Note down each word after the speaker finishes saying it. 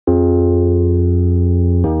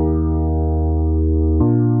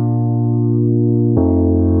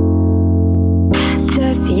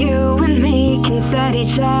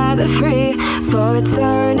each other free for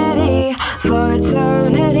eternity, for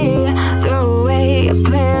eternity. Throw away your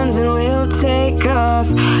plans and we'll take off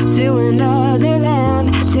to another land,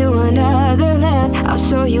 to another land. I'll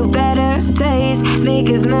show you better days, make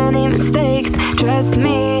as many mistakes. Trust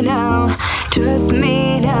me now, trust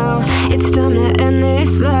me now. It's time to end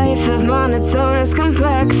this life of monotonous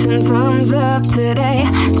complexion. Time's up today,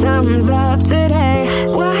 time's up today.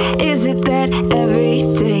 Why is it that every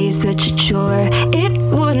day's such a chore? It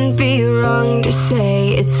wouldn't be wrong to say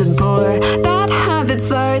it's a bore. Bad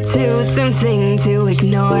habits are too tempting to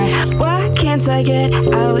ignore. Why can't I get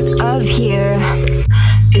out of here?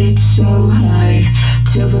 It's so hard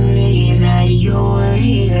to believe that you're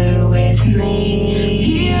here with me.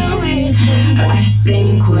 Here with me. I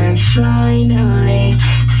think we're finally,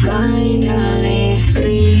 finally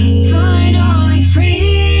free. Finally free.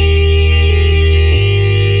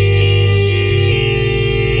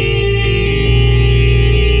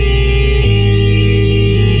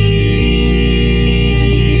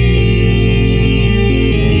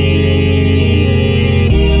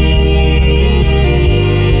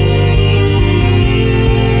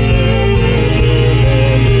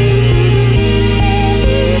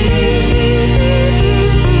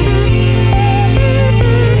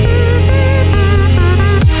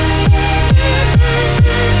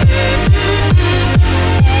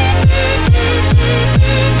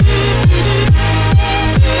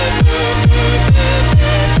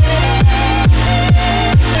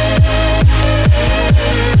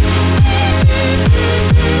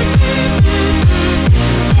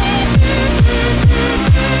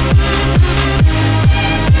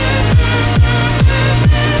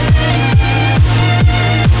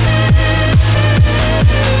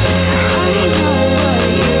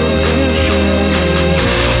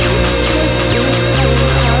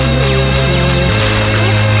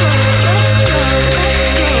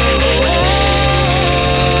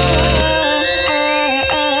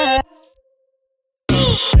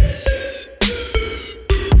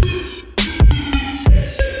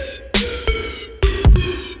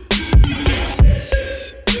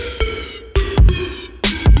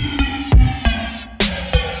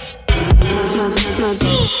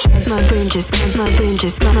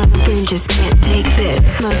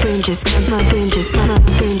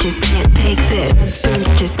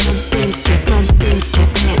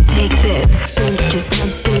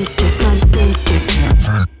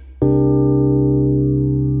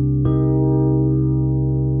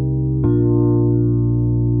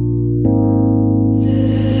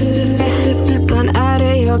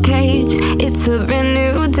 It's a brand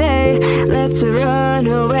new day. Let's run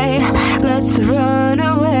away, let's run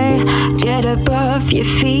away. Get up off your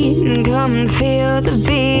feet and come and feel the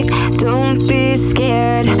beat. Don't be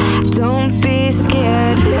scared, don't be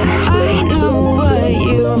scared. I know what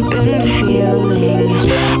you've been feeling.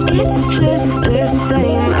 It's just the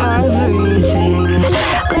same everything.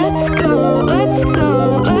 Let's go, let's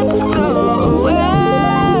go, let's go away.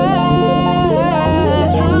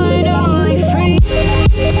 Finally free.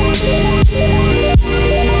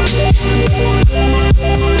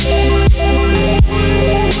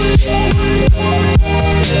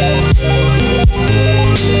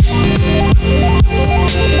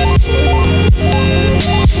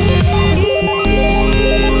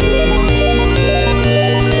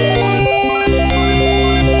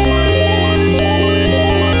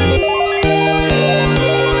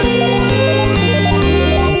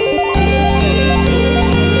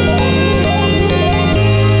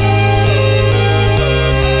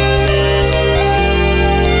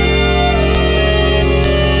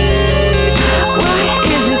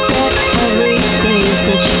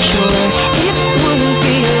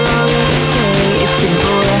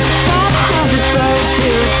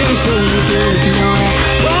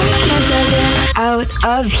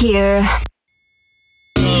 Out of here.